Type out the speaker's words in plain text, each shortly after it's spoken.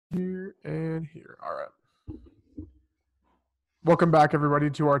trying here. All right. Welcome back, everybody,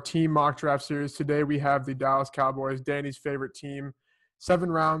 to our team mock draft series. Today we have the Dallas Cowboys, Danny's favorite team.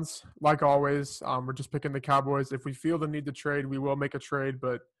 7 rounds, like always. We're just picking the Cowboys. If we feel the need to trade, we will make a trade,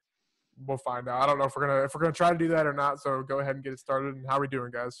 but we'll find out. I don't know if we're gonna try to do that or not. So go ahead and get it started. And how are we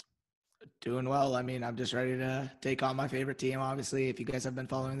doing, guys? Doing well. I mean, I'm just ready to take on my favorite team. Obviously, if you guys have been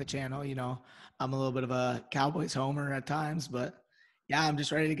following the channel, you know I'm a little bit of a Cowboys homer at times, but yeah, I'm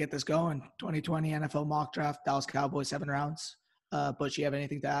just ready to get this going. 2020 NFL mock draft, Dallas Cowboys, 7 rounds. Butch, you have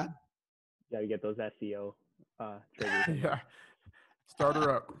anything to add? Yeah, you get those SEO triggers. Yeah. Start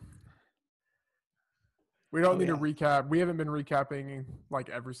her up. We don't need to recap. We haven't been recapping like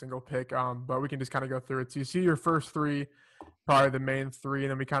every single pick, but we can just kind of go through it. So you see your first 3, probably the main 3,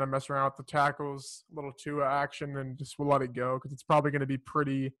 and then we kind of mess around with the tackles, a little Tua action, and just we'll let it go because it's probably going to be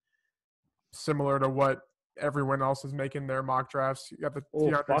pretty similar to what everyone else is making their mock drafts. You got the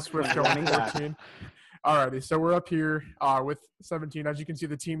DeAndre Swift going 14. Alrighty, so we're up here with 17. As you can see,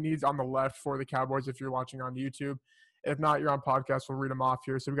 the team needs on the left for the Cowboys if you're watching on YouTube. If not, you're on podcast. We'll read them off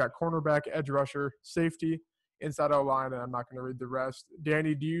here. So we got cornerback, edge rusher, safety, inside O-line, and I'm not going to read the rest.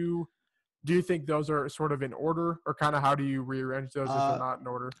 Danny, do you think those are sort of in order, or kind of how do you rearrange those if they're not in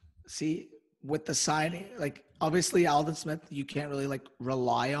order? See, with the signing, like obviously Aldon Smith, you can't really like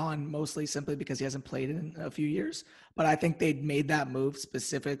rely on mostly simply because he hasn't played in a few years. But I think they made that move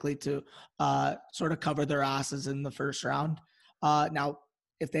specifically to sort of cover their asses in the first round. Now,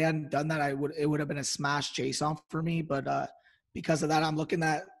 if they hadn't done that, it would have been a smash chase on for me. But because of that, I'm looking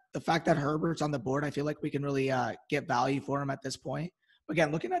at the fact that Herbert's on the board. I feel like we can really get value for him at this point.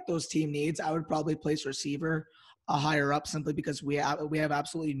 Again, looking at those team needs, I would probably place receiver higher up simply because we have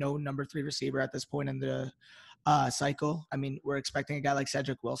absolutely no number 3 receiver at this point in the cycle. I mean, we're expecting a guy like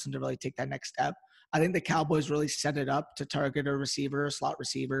Cedric Wilson to really take that next step. I think the Cowboys really set it up to target a receiver, a slot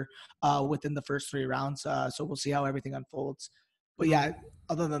receiver within the first 3 rounds. So we'll see how everything unfolds. But yeah,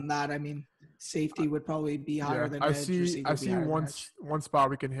 other than that, I mean, safety would probably be higher than edge. I see one spot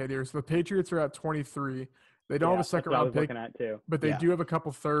we can hit here. So the Patriots are at 23. They don't have a second round pick, but they do have a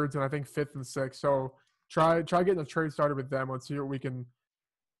couple thirds and I think 5th and 6th. So try getting a trade started with them. Let's see what we can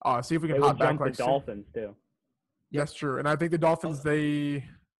see if we can hop back like the Dolphins too. That's true. And I think the Dolphins they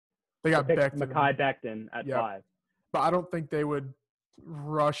got Mekhi Becton at 5. But I don't think they would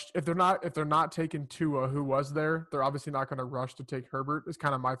rush if they're not taking Tua, who was there. They're obviously not going to rush to take Herbert. Is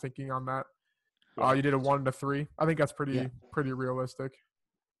kind of my thinking on that. Yeah. You did a 1 to 3. I think that's pretty realistic.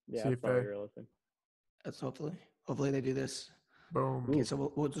 Yeah, that's probably realistic. That's hopefully they do this. Boom. Okay,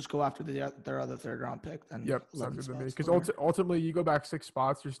 so we'll just go after their other 3rd round pick then. Yep, sounds good to me. Because ultimately, you go back 6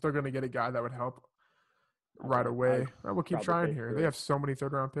 spots, you're still going to get a guy that would help right away. We'll keep trying here. They have so many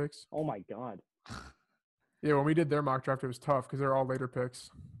 3rd round picks. Oh my god. Yeah, when we did their mock draft, it was tough because they're all later picks.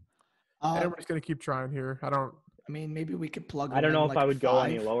 And we're just going to keep trying here. I mean, maybe we could plug. I don't know if I would go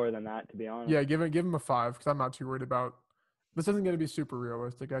any lower than that, to be honest. Yeah, give him a 5 because I'm not too worried about. This isn't going to be super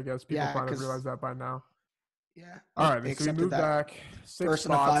realistic, I guess. People kind of realize that by now. Yeah. All right, so we move back 6 first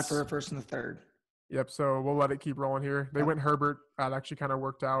spots. and a 5 for a first and a 3rd. Yep. So we'll let it keep rolling here. They went Herbert. That actually kind of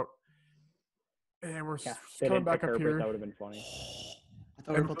worked out. And we're coming back up here. That would have been funny. I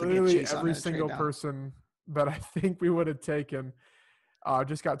thought we were about to get literally Chase on every that single trade person that I think we would have taken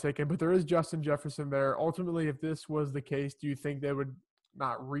just got taken. But there is Justin Jefferson there. Ultimately, if this was the case, do you think they would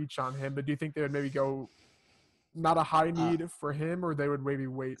not reach on him? But do you think they would maybe go not a high need for him, or they would maybe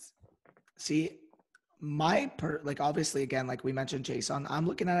wait? See, obviously, again, like we mentioned Jason, I'm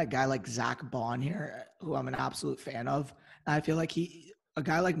looking at a guy like Zach Bond here, who I'm an absolute fan of. And I feel like a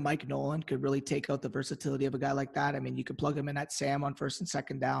guy like Mike Nolan could really take out the versatility of a guy like that. I mean, you could plug him in at Sam on 1st and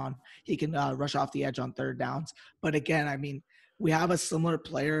 2nd down. He can rush off the edge on 3rd downs. But again, I mean, we have a similar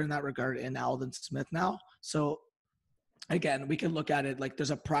player in that regard in Aldon Smith now. So again, we can look at it like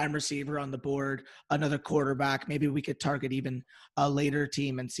there's a prime receiver on the board, another quarterback. Maybe we could target even a later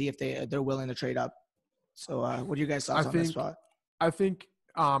team and see if they're willing to trade up. So what do you guys thoughts on this spot? I think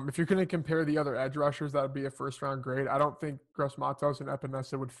if you're going to compare the other edge rushers, that would be a 1st-round grade. I don't think Gross Matos and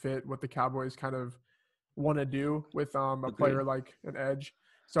Epinesa would fit what the Cowboys kind of want to do with a player like an edge.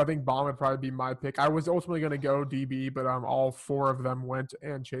 So I think Baum would probably be my pick. I was ultimately going to go DB, but all 4 of them went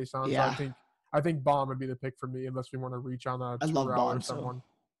and Chase on. Yeah. So I think Baum would be the pick for me unless we want to reach on a Terrell or someone. So.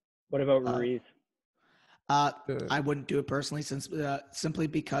 What about Ruiz? I wouldn't do it personally, simply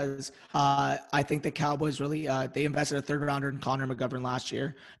because I think the Cowboys really they invested a 3rd rounder in Connor McGovern last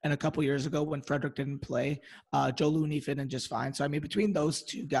year, and a couple years ago when Frederick didn't play, Joe Looney fit in just fine. So I mean, between those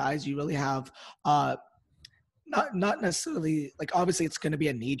 2 guys, you really have not necessarily like obviously it's going to be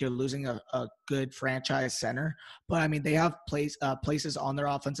a need. You're losing a good franchise center, but I mean they have places on their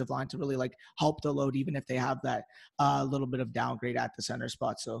offensive line to really like help the load, even if they have that little bit of downgrade at the center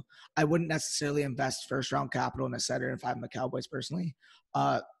spot. So I wouldn't necessarily invest first round capital in a center if I'm the Cowboys personally.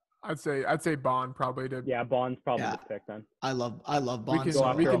 I'd say Bond probably to. Yeah, Bond's probably Yeah. the pick then. I love We Bond, can so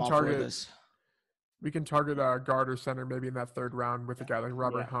we I'm can all for target this. we can target a guard or center maybe in that third round with a guy like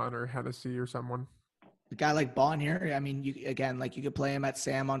Robert Yeah. Hunt or Hennessy or someone. A guy like Bond here, I mean, you could play him at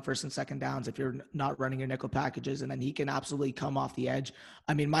Sam on first and second downs if you're not running your nickel packages, and then he can absolutely come off the edge.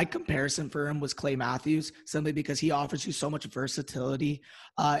 I mean, my comparison for him was Clay Matthews, simply because he offers you so much versatility.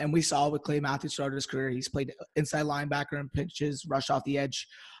 And we saw with Clay Matthews throughout his career, he's played inside linebacker and pitches, rush off the edge.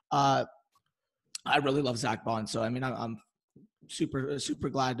 I really love Zach Bond, so I mean, I'm super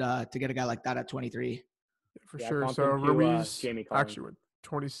glad to get a guy like that at 23. For Yeah, sure. comp So him to, Ruiz Jamie Collins. actually went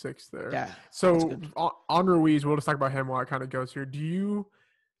 26 there. Yeah. that's So good. on Ruiz, we'll just talk about him while it kind of goes here.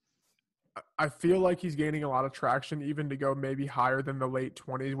 I feel like he's gaining a lot of traction, even to go maybe higher than the late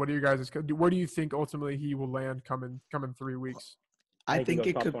 20s. What do you guys? Where do you think ultimately he will land come in 3 weeks? I think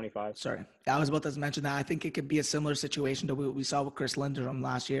he goes it top could. 25. Sorry, I was about to mention that. I think it could be a similar situation to what we saw with Chris Linderholm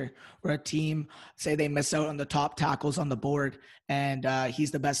last year, where a team say they miss out on the top tackles on the board, and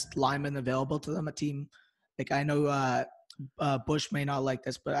he's the best lineman available to them. A team like I know Bush may not like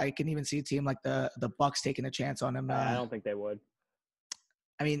this, but I can even see a team like the Bucks taking a chance on him. I don't think they would.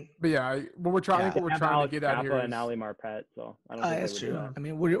 I mean, But yeah, what we're trying, Yeah. I think what They we're have trying Alex to get at Kappa here and is Ali Marpet, so I don't think that's they would true. do that. I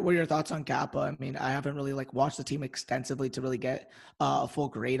mean, what are your thoughts on Kappa? I mean, I haven't really like watched the team extensively to really get a full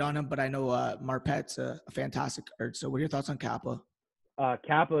grade on him, but I know Marpet's a fantastic guard. So what are your thoughts on Kappa?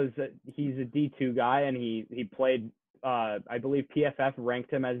 Kappa's he's a D2 guy, and he played. I believe PFF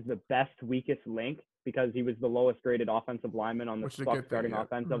ranked him as the best weakest link because he was the lowest graded offensive lineman on the Which is a Bucs good thing, starting yeah.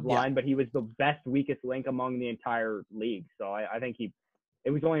 offensive Yeah. line, but he was the best weakest link among the entire league. So I think it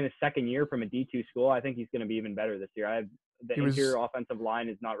was only in his second year from a D2 school. I think he's going to be even better this year. The interior offensive line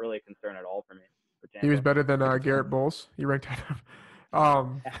is not really a concern at all for me. he was better than Garrett Bowles. He ranked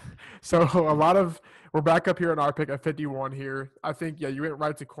So we're back up here in our pick at 51 here. I think, yeah, you went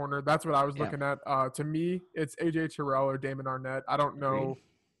right to corner. That's what I was looking at. To me, it's AJ Terrell or Damon Arnett. I don't know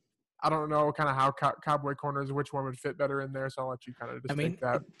kind of how Cowboy corners, which one would fit better in there. So I'll let you kind of just take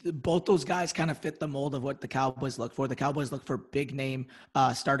that. Both those guys kind of fit the mold of what the Cowboys look for. The Cowboys look for big name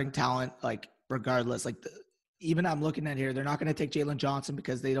starting talent, like regardless. Like even I'm looking at here, they're not going to take Jalen Johnson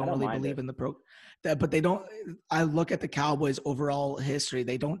because they don't really believe in the pro. But they don't. I look at the Cowboys' overall history.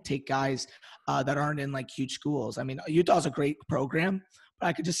 They don't take guys that aren't in like huge schools. I mean, Utah's a great program, but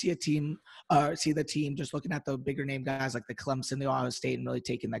I could just see the team just looking at the bigger name guys like the Clemson, the Ohio State, and really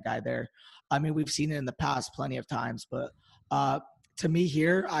taking that guy there. I mean, we've seen it in the past plenty of times, but to me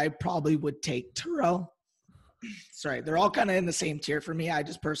here, I probably would take Terrell. Sorry, they're all kind of in the same tier for me. I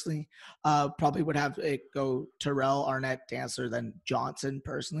just personally probably would have it go Terrell, Arnett, Dancer, then Johnson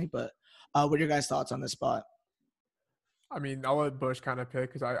personally. But what are your guys' thoughts on this spot? I mean, I'll let Bush kind of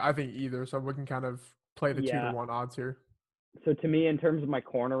pick because I think either. So we can kind of play the 2-1 odds here. So to me, in terms of my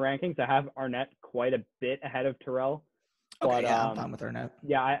corner rankings, I have Arnett quite a bit ahead of Terrell. Okay, I'm fine with Arnett.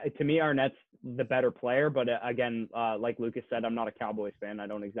 Yeah, to me, Arnett's the better player. But again, like Lucas said, I'm not a Cowboys fan. I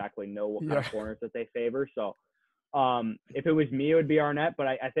don't exactly know what kind of corners that they favor. So if it was me, it would be Arnett. But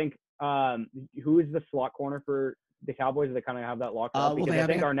I think who is the slot corner for the Cowboys that kind of have that locked up? Because I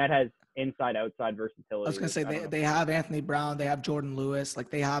think Arnett has inside-outside versatility. I was going to say they have Anthony Brown. They have Jordan Lewis. Like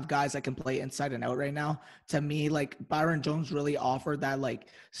they have guys that can play inside and out right now. To me, like Byron Jones really offered that like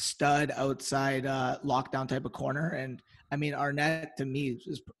stud outside lockdown type of corner. And I mean, Arnett to me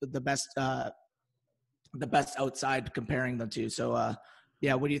is the best outside comparing the two. So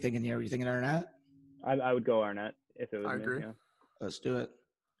yeah, what are you thinking here? Are you thinking Arnett? I would go Arnett if it was me. I agree. Yeah. Let's do it.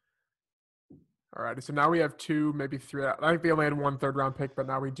 All right. So now we have 2, maybe 3. I think they only had 1 third-round pick, but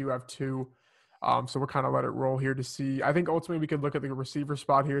now we do have 2. So we'll kind of let it roll here to see. I think ultimately we could look at the receiver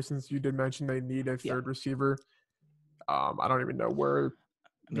spot here since you did mention they need a third receiver. I don't even know where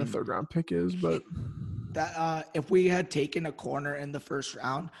the third-round pick is, but that if we had taken a corner in the first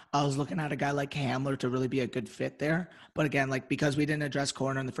round, I was looking at a guy like Hamler to really be a good fit there. But again, like because we didn't address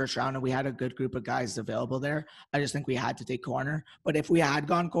corner in the first round and we had a good group of guys available there, I just think we had to take corner. But if we had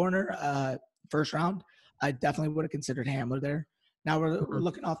gone corner first round, I definitely would have considered Hamler there. Now we're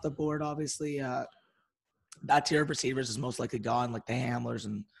looking off the board. Obviously, that tier of receivers is most likely gone, like the Hamlers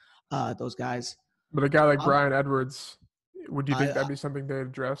and those guys. But a guy like Brian Edwards, would you think that'd be something they'd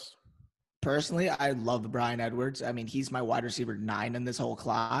address? Personally, I love Brian Edwards. I mean, he's my wide receiver 9 in this whole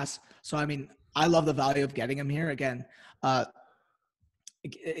class. So, I mean, I love the value of getting him here. Again,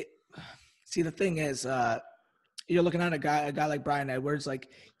 see, the thing is, you're looking at a guy like Brian Edwards, like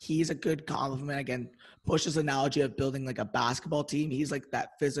he's a good complement. Again, Push's analogy of building like a basketball team. He's like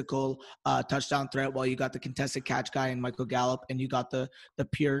that physical touchdown threat, while you got the contested catch guy in Michael Gallup, and you got the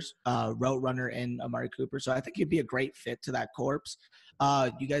pure route runner in Amari Cooper. So I think he'd be a great fit to that corpse.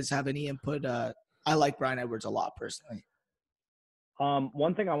 You guys have any input? I like Brian Edwards a lot personally.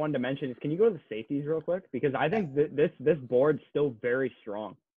 One thing I wanted to mention is, can you go to the safeties real quick? Because I think this board's still very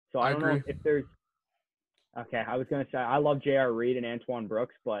strong. So I don't know if there's. Okay, I was gonna say I love J.R. Reed and Antoine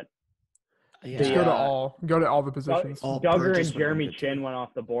Brooks, but just go to all the positions. Duggar and Jeremy Chin went off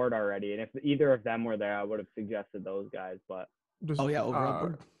the board already, and if either of them were there, I would have suggested those guys. But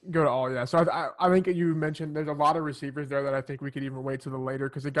overall go to all. Yeah, so I think you mentioned there's a lot of receivers there that I think we could even wait till the later,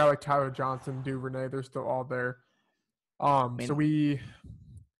 because a guy like Tyler Johnson, Duvernay, they're still all there. I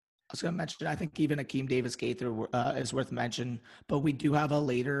was going to mention, I think even Akeem Davis Gaither is worth mention, but we do have a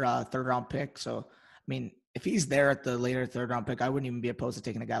later third round pick. So, I mean, if he's there at the later third round pick, I wouldn't even be opposed to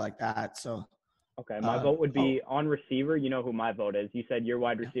taking a guy like that. So, okay, my vote would be on receiver. You know who my vote is. You said your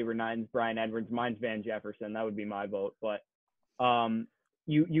wide receiver nine's Brian Edwards, mine's Van Jefferson. That would be my vote. But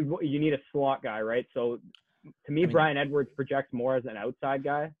you need a slot guy, right? So, to me, Brian Edwards projects more as an outside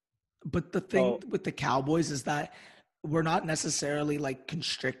guy. But the thing with the Cowboys is that we're not necessarily like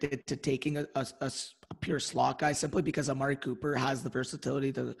constricted to taking a pure slot guy, simply because Amari Cooper has the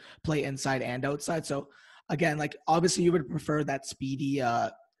versatility to play inside and outside. So again, like obviously you would prefer that speedy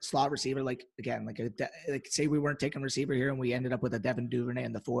slot receiver. Like again, like say we weren't taking receiver here and we ended up with a Devin Duvernay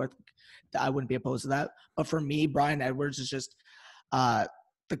in the fourth, I wouldn't be opposed to that. But for me, Brian Edwards is just the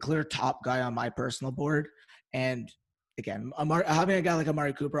clear top guy on my personal board. And again, having a guy like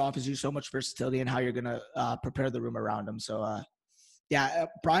Amari Cooper offers you so much versatility in how you're going to prepare the room around him. So,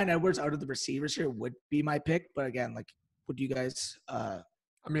 Brian Edwards out of the receivers here would be my pick. But again, like, would you guys? I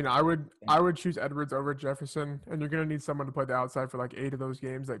would choose Edwards over Jefferson, and you're going to need someone to play the outside for like 8 of those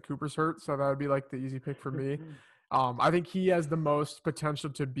games that Cooper's hurt. So that would be like the easy pick for me. I think he has the most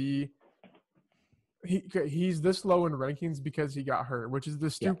potential to be. He's this low in rankings because he got hurt, which is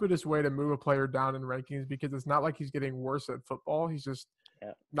the stupidest way to move a player down in rankings, because it's not like he's getting worse at football. He's just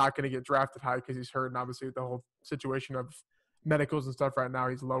not going to get drafted high because he's hurt. And obviously with the whole situation of medicals and stuff right now,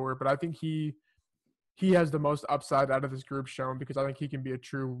 he's lower. But I think he has the most upside out of this group shown, because I think he can be a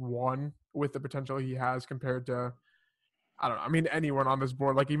true one with the potential he has compared to, I don't know. I mean, anyone on this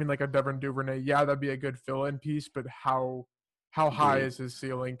board, like even like a Devin Duvernay, that'd be a good fill-in piece. But how high is his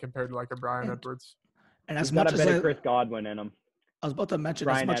ceiling compared to like a Brian Edwards? And he's got a bit of Chris Godwin in him. I was about to mention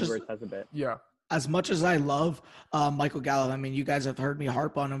Brian Edwards has a bit. Yeah. As much as I love Michael Gallup, I mean, you guys have heard me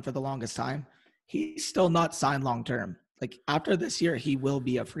harp on him for the longest time. He's still not signed long term. Like after this year, he will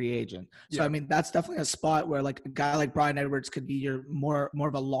be a free agent. So I mean, that's definitely a spot where like a guy like Brian Edwards could be your more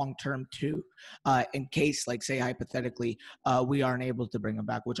of a long term too, in case, like say hypothetically, we aren't able to bring him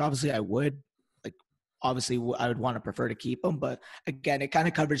back. Which obviously I would. Obviously, I would want to prefer to keep him, but again, it kind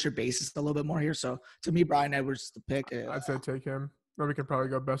of covers your bases a little bit more here. So to me, Brian Edwards is the pick. I'd say take him. Then we can probably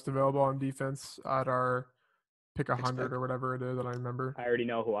go best available on defense at our pick 100 or whatever it is. I don't remember. I already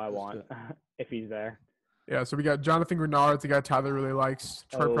know who I want if he's there. Yeah, so we got Jonathan Grenard. It's a guy Tyler really likes.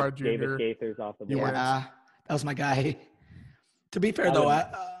 Troy Pride Jr. Davis Gaither's off the board. Yeah, that was my guy. To be fair, though,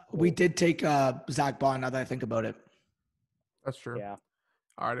 we did take Zach Bond, now that I think about it. That's true. Yeah.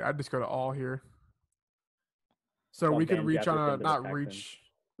 All right, I'd just go to all here. So we could reach on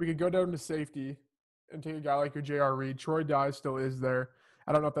we could go down to safety and take a guy like your J.R. Reed. Troy Dye still is there.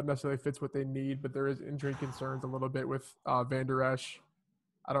 I don't know if that necessarily fits what they need, but there is injury concerns a little bit with Van Der Esch.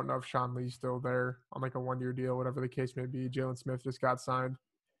 I don't know if Sean Lee's still there on like a 1-year deal, whatever the case may be. Jalen Smith just got signed.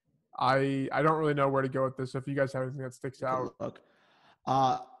 I don't really know where to go with this. So if you guys have anything that sticks out. Look,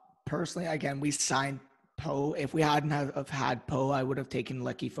 personally, again, we signed Poe. If we hadn't have had Poe, I would have taken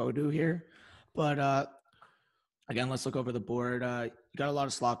Lucky Fodu here. But again, let's look over the board. You got a lot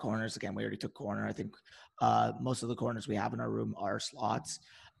of slot corners. Again, we already took corner. I think most of the corners we have in our room are slots.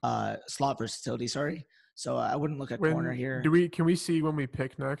 Slot versatility, sorry. So I wouldn't look at corner here. Can we see when we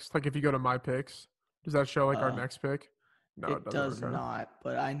pick next? Like if you go to my picks, does that show like our next pick? No, it does not.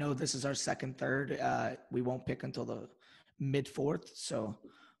 But I know this is our second, third. We won't pick until the mid fourth. So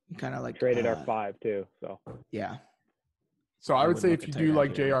I'm kind of like traded our 5 too. So yeah. So I would say if you do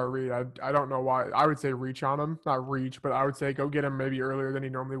like J.R. Reed, I don't know why. I would say reach on him. Not reach, but I would say go get him maybe earlier than he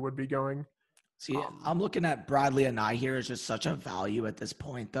normally would be going. See, I'm looking at Bradley and I here as just such a value at this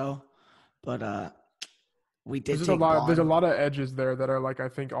point, though. But we did there's a lot of edges there that are like I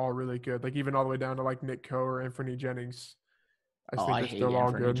think all really good. Like even all the way down to like Nick Coe or Anthony Jennings. I hate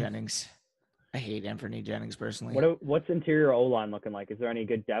Anthony Jennings. I hate Anthony Jennings personally. What's interior O-line looking like? Is there any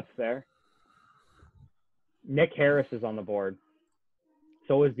good depth there? Nick Harris is on the board.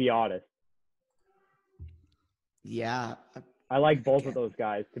 So is Biotis. Yeah. I like both of those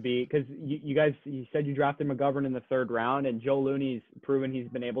guys to be because you said you drafted McGovern in the 3rd round, and Joe Looney's proven he's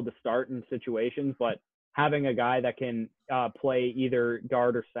been able to start in situations, but having a guy that can play either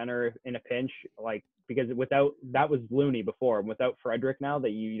guard or center in a pinch, like because that was Looney before, and without Frederick now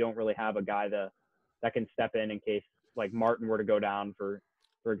that you don't really have a guy that can step in case like Martin were to go down for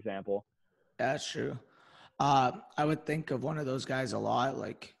example. That's true. I would think of one of those guys a lot.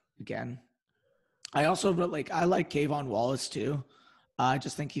 Like again, I also I like Kayvon Wallace too. I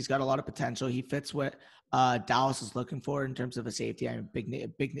just think he's got a lot of potential. He fits what Dallas is looking for in terms of a safety. I'm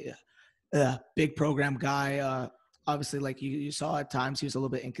a big program guy. Obviously, like you saw at times, he was a little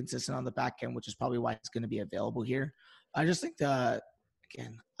bit inconsistent on the back end, which is probably why he's going to be available here. I just think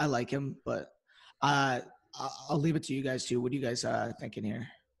again, I like him, but I'll leave it to you guys too. What are you guys thinking here?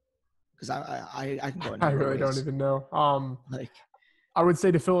 Because I can go. I really don't even know. I would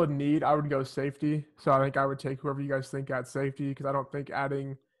say to fill a need, I would go safety. So I think I would take whoever you guys think at safety because I don't think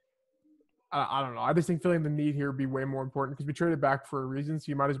adding I don't know. I just think filling the need here would be way more important because we traded back for a reason. So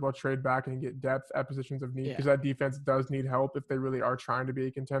you might as well trade back and get depth at positions of need because that defense does need help if they really are trying to be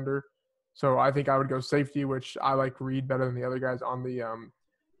a contender. So I think I would go safety, which I like Reed better than the other guys on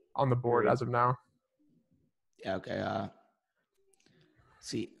the board as of now. Yeah. Okay.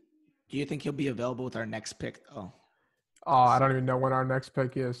 See, do you think he'll be available with our next pick though? I don't even know when our next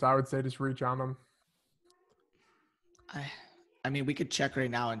pick is. So I would say just reach on him. I mean, we could check right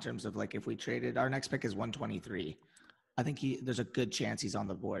now in terms of like if we traded. Our next pick is 123. I think there's a good chance he's on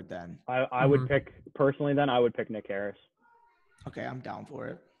the board then. I would pick personally. Then I would pick Nick Harris. Okay, I'm down for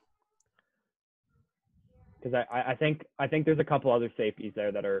it. Because I think there's a couple other safeties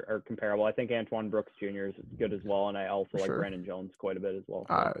there that are comparable. I think Antoine Brooks Jr. is good as well, and I also like Brandon Jones quite a bit as well.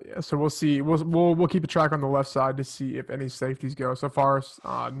 So we'll see. We'll keep a track on the left side to see if any safeties go. So far,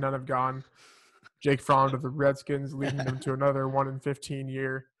 none have gone. Jake Fromm to the Redskins, leading them to another 1 in 15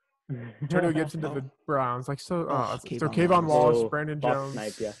 year. Antonio Gibson to the Browns. Kayvon Wallace, Brandon Jones.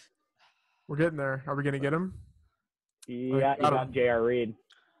 Snipe, yeah. We're getting there. Are we going to get him? Yeah, you got J.R. Reed.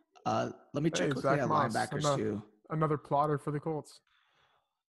 Let me check quickly at linebackers too. Another plotter for the Colts.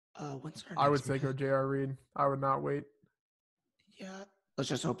 I would say go J.R. Reed. I would not wait. Yeah, let's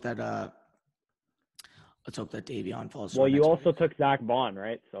just hope that Davion falls. Well, you also took Zach Bond,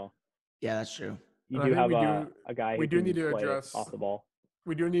 right? So yeah, that's true. You do have a guy who can play off the ball.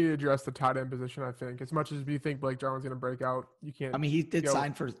 We do need to address the tight end position, I think. As much as you think Blake Jarwin's going to break out, you can't. I mean, he did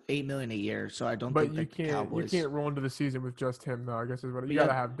sign for $8 million a year, so I don't think the Cowboys. You can't roll into the season with just him, though. I guess is what you got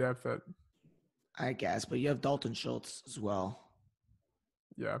to have depth at. I guess, but you have Dalton Schultz as well.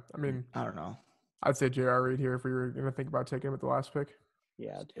 Yeah, I mean, I don't know. I'd say J.R. Reed here if we were going to think about taking him at the last pick.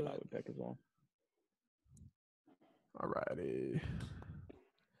 Yeah, that's what I would pick as well. Alrighty.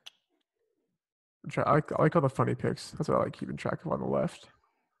 I like all the funny picks. That's what I like keeping track of on the left.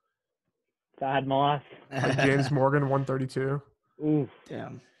 Thad Moss. Like James Morgan, 132. Ooh,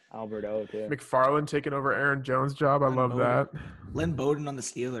 damn. Albert O, too. McFarland taking over Aaron Jones' job. I love that. Lynn Bowden on the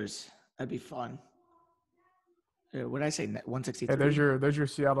Steelers. That'd be fun. What did I say? 163. Hey, there's your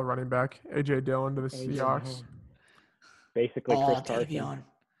Seattle running back, AJ Dillon to the Seahawks. Basically, Chris Carson. Davion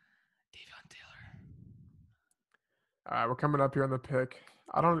Taylor. All right, we're coming up here on the pick.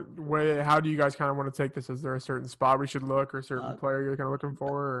 How do you guys kind of want to take this? Is there a certain spot we should look or a certain player you're kind of looking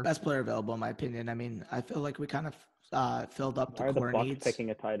for? Or? Best player available, in my opinion. I mean, I feel like we kind of filled up the core Bucs needs. Picking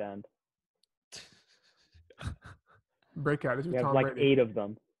a tight end. Breakout. Is you have like Brady. 8 of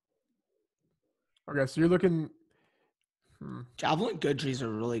them. Okay, so you're looking. Javelin Goodry's a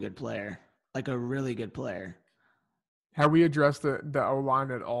really good player. Like a really good player. Have we addressed the O-line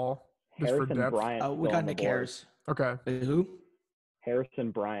at all? Just Harrison for depth? Bryant. We got Nick Harris. Okay. Who? Harrison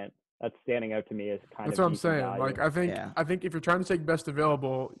Bryant. That's standing out to me as kind That's of. That's what I'm saying. Value. Like I think if you're trying to take best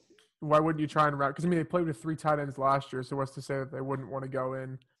available, why wouldn't you try and route? Because I mean, they played with 3 tight ends last year, so what's to say that they wouldn't want to go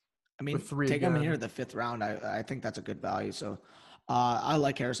in? I mean, with 3 take again? him here in the 5th round. I think that's a good value. So, I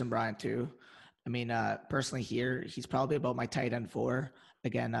like Harrison Bryant too. I mean, personally here, he's probably about my tight end 4.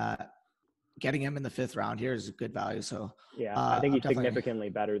 Again, getting him in the 5th round here is a good value. So yeah, I think he's significantly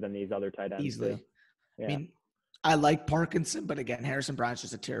better than these other tight ends. Easily. Yeah. I mean, I like Parkinson, but again, Harrison Bryant's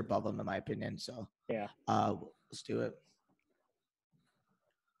just a tier above him in my opinion. So yeah, let's do it.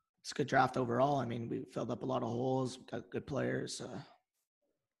 It's a good draft overall. I mean, we filled up a lot of holes, got good players.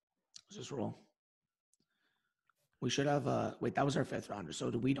 Let's just roll. We should have wait, that was our 5th rounder. So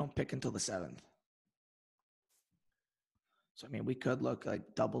we don't pick until the 7th. So I mean, we could look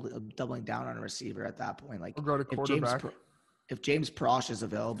like doubling down on a receiver at that point. Like we'll go to quarterback. If James Prosh is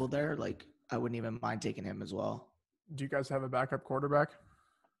available there, like I wouldn't even mind taking him as well. Do you guys have a backup quarterback?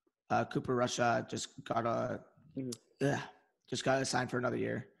 Cooper Rush just got signed for another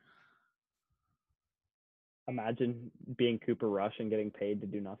year. Imagine being Cooper Rush and getting paid to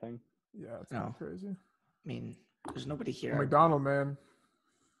do nothing. Yeah, it's kind of crazy. I mean, there's nobody here. McDonald, man.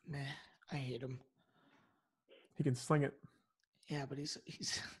 Nah, I hate him. He can sling it. Yeah, but he's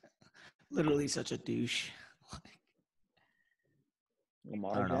literally such a douche.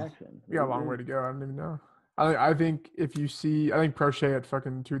 Lamar Jackson. We got a long way to go. I don't even know. I think Prochet at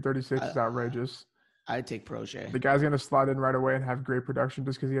fucking 236 is outrageous. I'd take Prochet. The guy's gonna slide in right away and have great production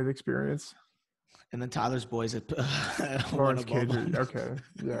just because he has experience. And then Tyler's boys at Lawrence Cager. Okay,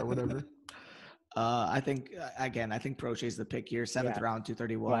 yeah, whatever. I think Prochet's the pick here. 7th round,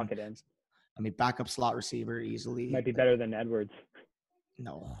 231. Lock it in. I mean, backup slot receiver easily. Might be better than Edwards.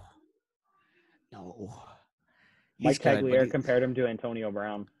 No. Mike Tagliere compared him to Antonio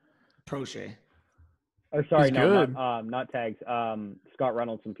Brown. Prochet. Or sorry, not Tags. Scott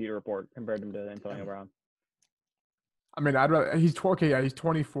Reynolds from Pewter Report compared him to Antonio Brown. I mean, I'd rather he's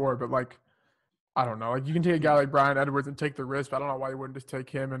 24, but like, I don't know. Like, you can take a guy like Brian Edwards and take the risk. But I don't know why you wouldn't just take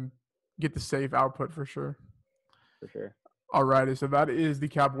him and get the safe output for sure. For sure. All righty, so that is the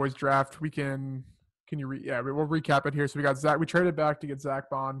Cowboys draft. We'll recap it here. So we got Zach. We traded back to get Zach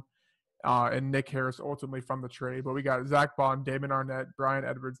Bond and Nick Harris ultimately from the trade. But we got Zach Bond, Damon Arnett, Brian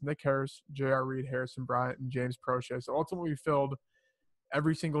Edwards, Nick Harris, J.R. Reed, Harrison Bryant, and James Prochet. So ultimately we filled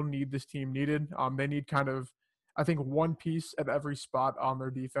every single need this team needed. They need kind of, I think, one piece at every spot on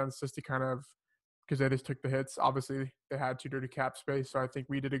their defense just to kind of, because they just took the hits. Obviously, they had too dirty cap space. So I think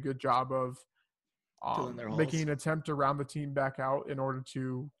we did a good job of making an attempt to round the team back out in order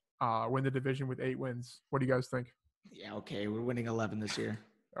to win the division with 8 wins. What do you guys think? Yeah, okay. We're winning 11 this year.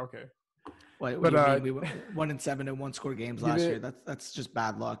 Okay. What do you mean? We went 1-7 in one-score games last year. That's just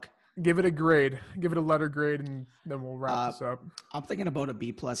bad luck. Give it a grade. Give it a letter grade, and then we'll wrap this up. I'm thinking about a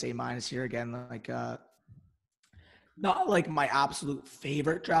B+, A- here again. Like, not like my absolute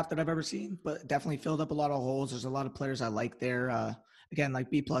favorite draft that I've ever seen, but definitely filled up a lot of holes. There's a lot of players I like there. Again, like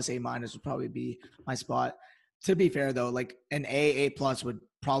B+, A- would probably be my spot. To be fair, though, like an A+ would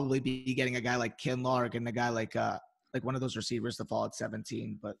probably be getting a guy like Kinlaw and a guy like one of those receivers to fall at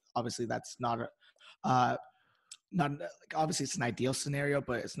 17. But obviously, that's not obviously it's an ideal scenario,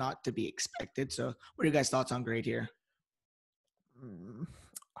 but it's not to be expected. So, what are you guys' thoughts on grade here?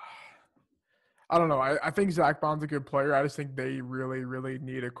 I don't know. I think Zach Bond's a good player. I just think they really, really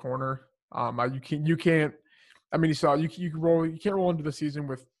need a corner. You can't. I mean, you can't roll into the season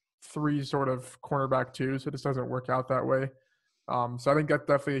with 3 sort of cornerback twos. It just doesn't work out that way. So I think that's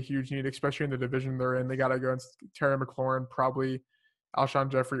definitely a huge need, especially in the division they're in. They got to go against Terry McLaurin, probably Alshon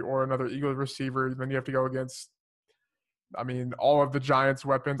Jeffrey, or another Eagles receiver. Then you have to go against, I mean, all of the Giants'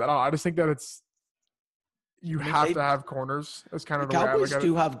 weapons. I don't know. I just think that you have to have corners. That's kind of the Cowboys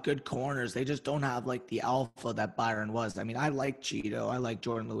do have good corners. They just don't have like the alpha that Byron was. I mean, I like Cheeto, I like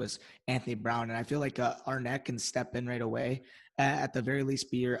Jordan Lewis, Anthony Brown, and I feel like Arnett can step in right away. At the very least,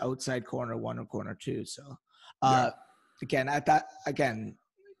 be your outside corner 1 or corner 2. So, again, I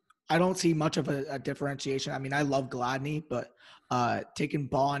don't see much of a differentiation. I mean, I love Gladney, but taking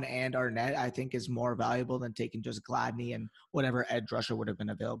Bond and Arnett, I think, is more valuable than taking just Gladney and whatever edge rusher would have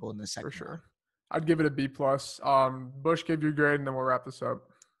been available in the second. For sure. Round. I'd give it a B+. Bush, give your grade, and then we'll wrap this up.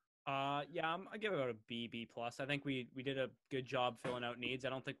 I give it a B+. I think we did a good job filling out needs. I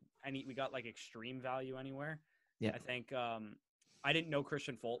don't think we got like extreme value anywhere. Yeah. I think I didn't know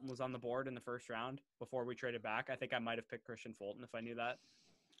Christian Fulton was on the board in the first round before we traded back. I think I might have picked Christian Fulton if I knew that.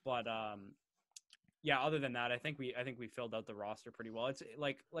 But other than that, I think we filled out the roster pretty well. It's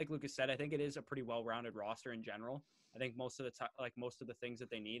like Lucas said, I think it is a pretty well-rounded roster in general. I think most of the things that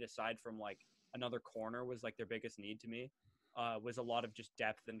they need, aside from like another corner, was like their biggest need to me. Was a lot of just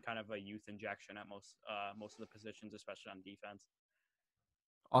depth and kind of a youth injection at most of the positions, especially on defense.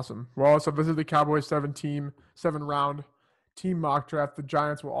 Awesome. Well, so this is the Cowboys 7-round team mock draft. The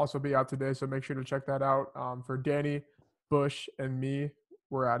Giants will also be out today, so make sure to check that out. For Danny, Bush, and me,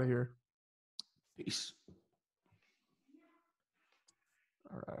 we're out of here. Peace.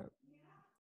 All right.